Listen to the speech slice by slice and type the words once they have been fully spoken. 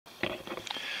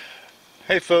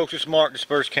Hey folks, it's Mark,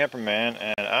 Dispersed Camperman,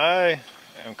 and I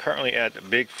am currently at the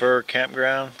Big Fir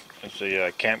Campground. It's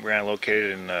a campground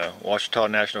located in Ouachita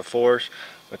National Forest.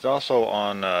 It's also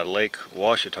on Lake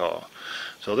Ouachita.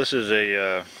 So this is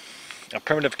a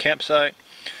primitive campsite.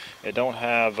 It don't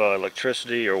have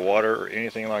electricity or water or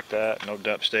anything like that, no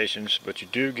dump stations, but you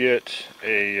do get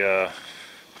a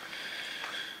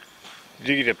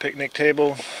picnic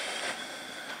table,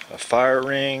 a fire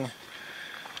ring,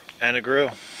 and a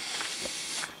grill.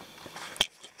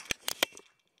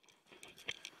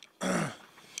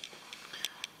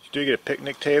 You do get a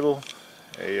picnic table,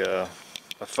 a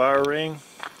fire ring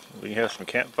where you have some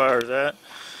campfires at,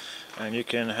 and you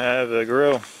can have a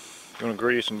grill. You want to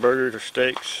grill you some burgers or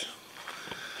steaks.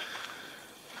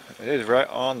 It is right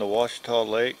on the Ouachita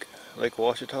Lake, Lake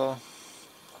Ouachita,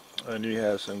 and you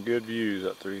have some good views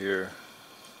up through here.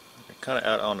 You're kind of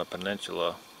out on the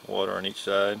peninsula, water on each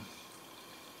side.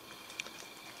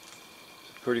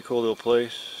 It's a pretty cool little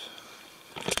place.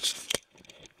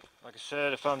 Like I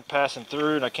said, if I'm passing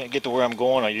through and I can't get to where I'm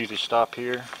going, I usually stop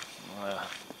here.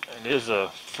 It is a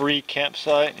free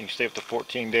campsite. You can stay up to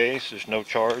 14 days. There's no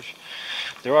charge.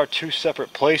 There are two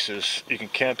separate places you can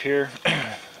camp here.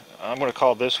 I'm going to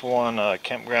call this one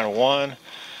Campground 1.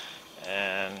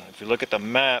 And if you look at the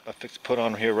map I fixed to put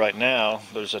on here right now,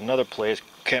 there's another place,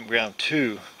 Campground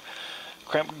 2.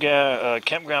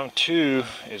 Campground 2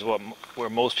 is where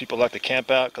most people like to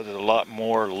camp out because there's a lot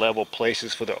more level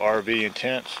places for the RV and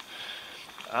tents.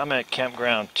 I'm at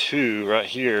Campground 2 right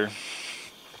here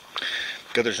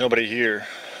because there's nobody here.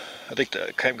 I think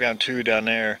the Campground 2 down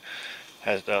there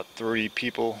has about 3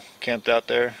 people camped out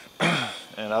there.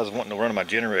 And I was wanting to run my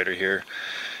generator here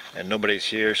and nobody's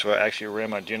here, so I actually ran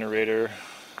my generator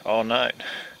all night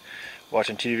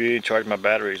watching TV and charging my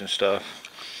batteries and stuff.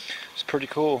 It's pretty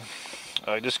cool.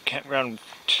 This Campground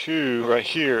 2 right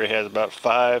here, it has about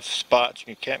 5 spots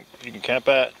you can camp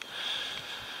at.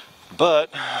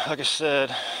 But like I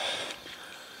said,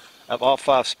 of all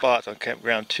 5 spots on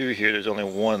Campground 2 here, there's only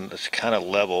one that's kind of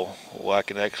level where I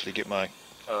can actually get my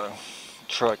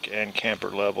truck and camper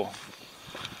level.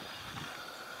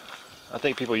 I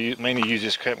think people mainly use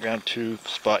this Campground 2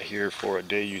 spot here for a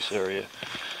day use area.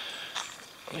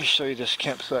 Let me show you this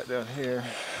campsite down here.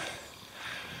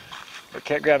 The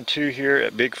Campground 2 here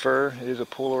at Big Fir, it is a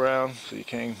pull around, so you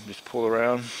can just pull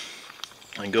around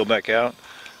and go back out.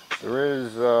 There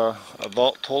is a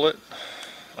vault toilet.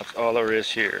 That's all there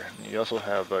is here. You also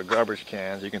have garbage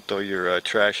cans you can throw your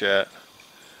trash at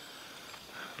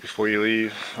before you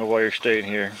leave or while you're staying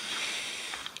here.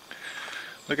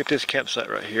 Look at this campsite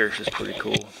right here. This is pretty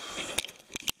cool.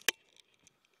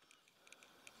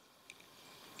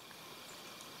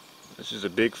 This is a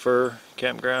Big Fir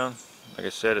Campground. Like I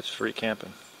said, it's free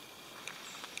camping.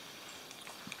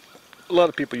 A lot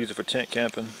of people use it for tent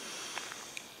camping.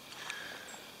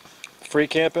 Free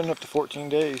camping up to 14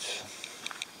 days.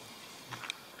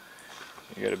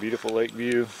 You got a beautiful lake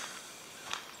view.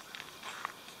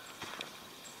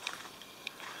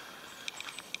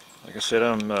 Like I said,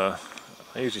 I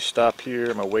usually stop here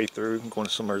on my way through. I'm going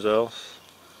to somewhere else.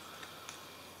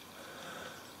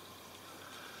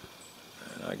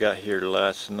 And I got here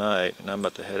last night and I'm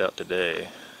about to head out today.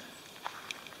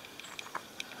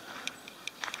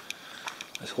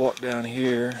 Let's walk down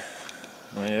here.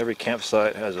 I mean, every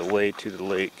campsite has a way to the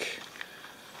lake.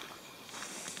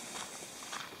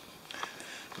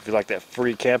 If you like that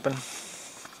free camping,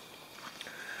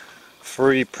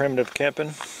 free primitive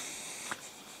camping,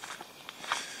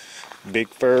 Big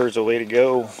Fir is the way to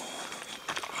go.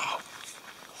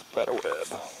 Spider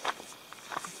web.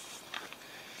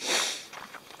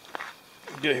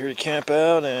 Get here to camp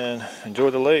out and enjoy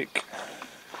the lake.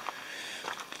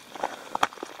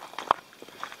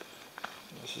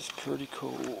 This is pretty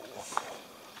cool.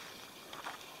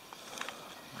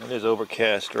 It is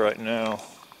overcast right now.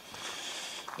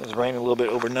 It was raining a little bit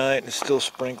overnight and it's still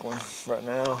sprinkling right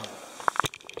now.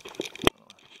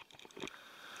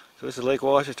 So this is Lake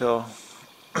Ouachita.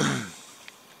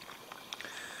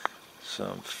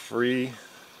 Some free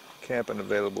camping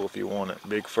available if you want it.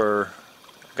 Big Fir.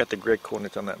 I've got the grid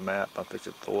coordinates on that map. I'll fix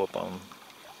it to throw up on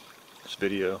this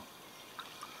video.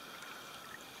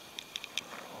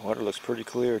 Water looks pretty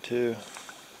clear too.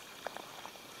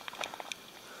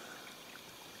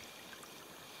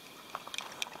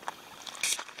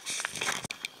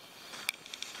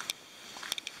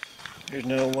 Here's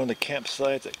another one of the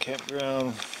campsites at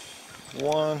Campground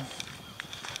 1,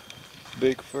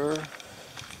 Big Fir.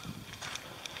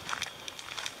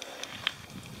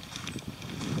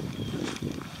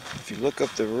 If you look up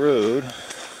the road,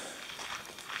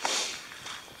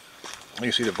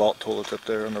 you see the vault toilets up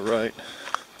there on the right.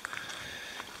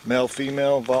 Male,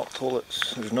 female, vault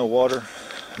toilets. There's no water,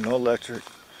 no electric.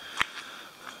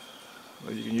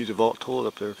 But you can use a vault toilet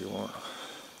up there if you want.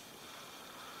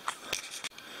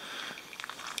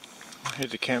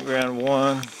 Here's the campground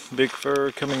 1, Big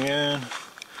Fir coming in.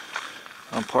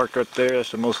 I'm parked right there.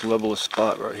 That's the most levelest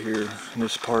spot right here in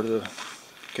this part of the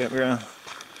campground.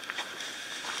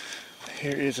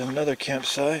 Here is another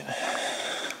campsite.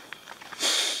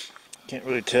 Can't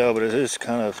really tell, but it is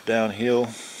kind of downhill.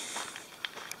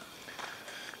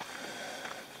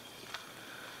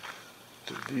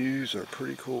 The views are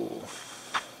pretty cool.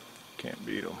 Can't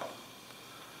beat them.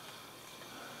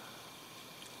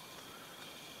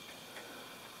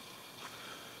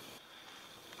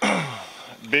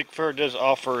 Big Fir does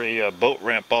offer a boat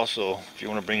ramp also if you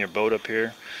want to bring your boat up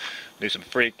here. Do some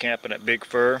free camping at Big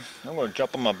Fir. I'm going to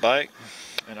jump on my bike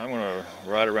and I'm going to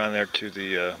ride around there to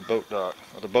the boat dock,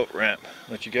 or the boat ramp.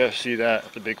 Let you guys see that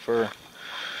at the Big Fir.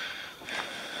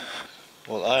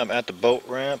 Well, I am at the boat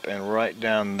ramp, and right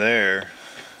down there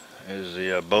is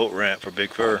the boat ramp for Big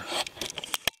Fir.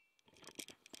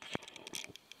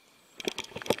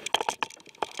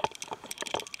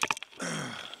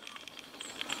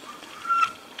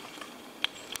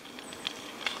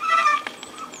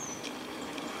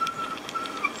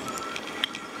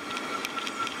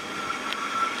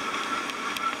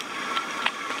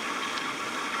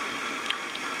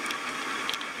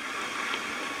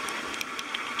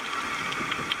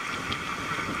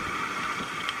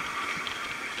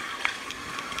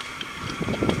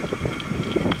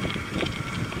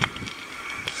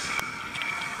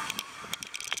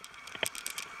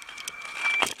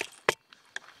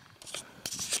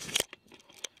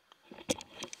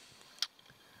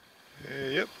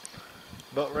 Yep,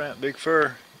 boat ramp, Big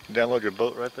Fir. You can download your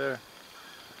boat right there.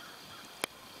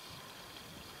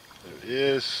 There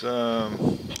is a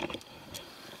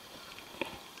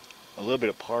little bit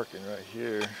of parking right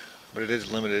here, but it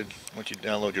is limited once you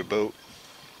download your boat.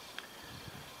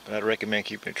 But I'd recommend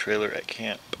keeping a trailer at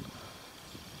camp.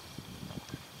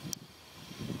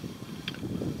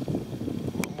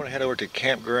 I'm going to head over to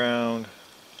campground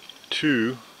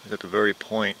 2. It's at the very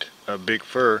point of Big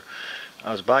Fir.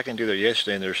 I was biking through there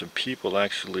yesterday, and there's some people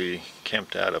actually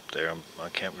camped out up there on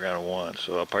campground 1.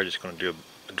 So I'm probably just going to do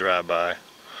a drive-by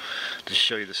to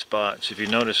show you the spots. If you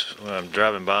notice when I'm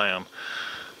driving by them,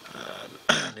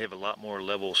 they have a lot more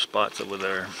level spots over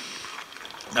there.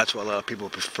 That's why a lot of people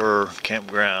prefer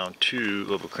campground 2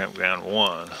 over campground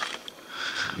 1.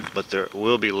 But there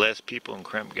will be less people in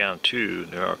campground 2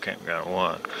 than there are campground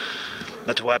 1.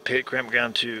 That's why I picked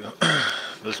campground 2.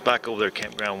 Let's back over there,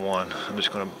 campground 1. I'm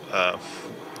just going to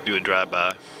do a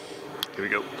drive-by. Here we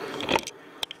go.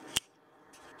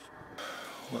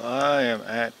 Well, I am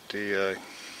at the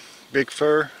Big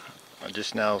Fir. I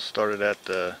just now started at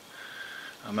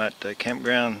I'm at the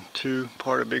campground 2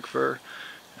 part of Big Fir.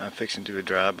 I'm fixing to do a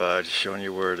drive-by, just showing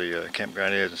you where the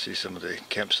campground is and see some of the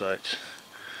campsites.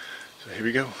 So here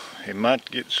we go. It might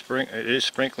get it is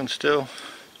sprinkling still,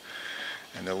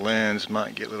 and the lens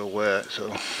might get a little wet,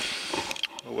 so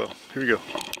oh well, here we go.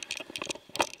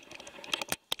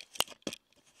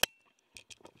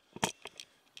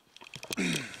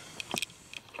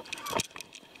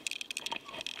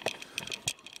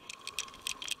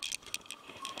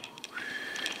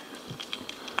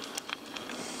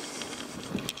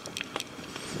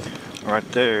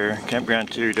 Right there,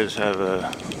 campground 2 does have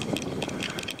a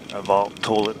vault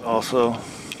toilet also.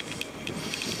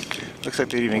 Looks like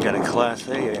they even got a Class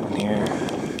A in here.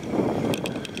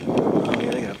 Oh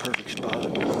yeah, they got a perfect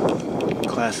spot.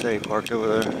 Class A parked over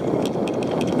there.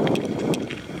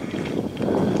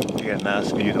 They got a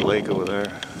nice view of the lake over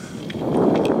there.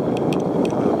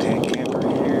 Little tent camper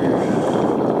here.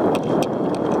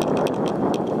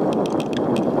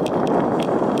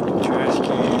 Trash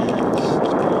cans.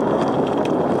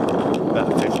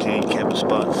 About 15 camping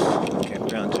spots.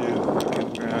 Campground 2.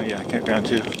 Campground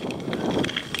 2.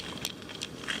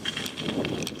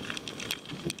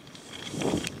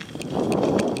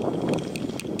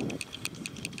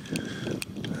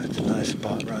 That's a nice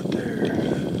spot right there.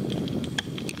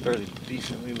 Fairly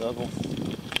decently level.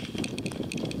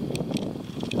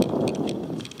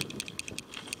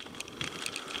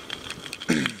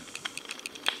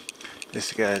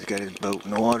 This guy's got his boat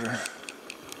in the water.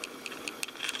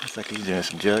 Looks like he's doing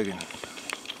some jugging.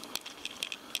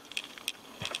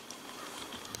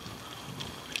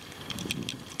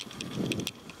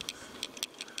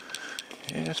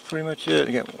 Yeah, that's pretty much it.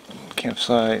 You got a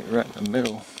campsite right in the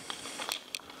middle.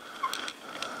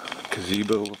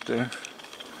 Gazebo up there.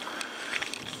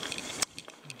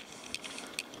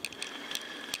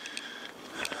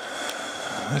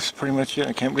 that's pretty much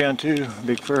it. Campground 2,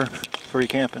 Big Fir, free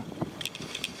camping.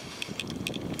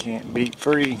 Can't beat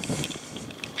free.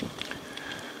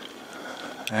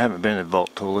 I haven't been in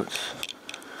vault toilets.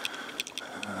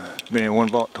 Been in one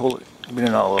vault toilet, been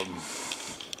in all of them.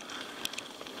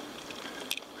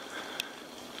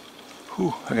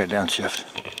 Whew, I got downshift.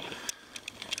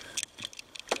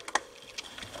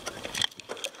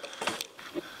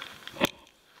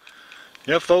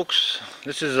 Yeah, folks,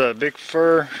 this is a Big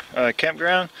Fir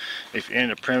campground. If you're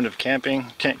into primitive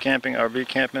camping, tent camping, RV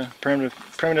camping,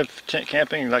 primitive tent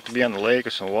camping, you'd like to be on the lake or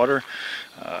some water,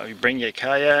 you bring you a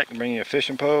kayak, bring you a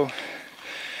fishing pole,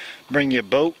 bring you a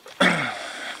boat.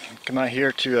 Come out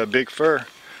here to Big Fir.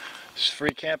 It's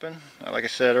free camping. Like I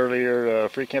said earlier,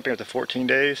 free camping up to 14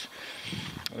 days.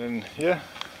 And yeah,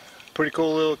 pretty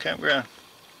cool little campground.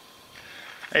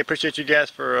 Hey, appreciate you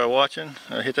guys for watching.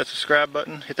 Hit that subscribe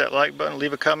button, hit that like button,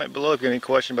 leave a comment below if you have any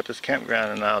question about this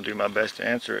campground, and I'll do my best to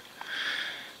answer it.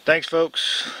 Thanks,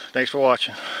 folks. Thanks for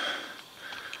watching.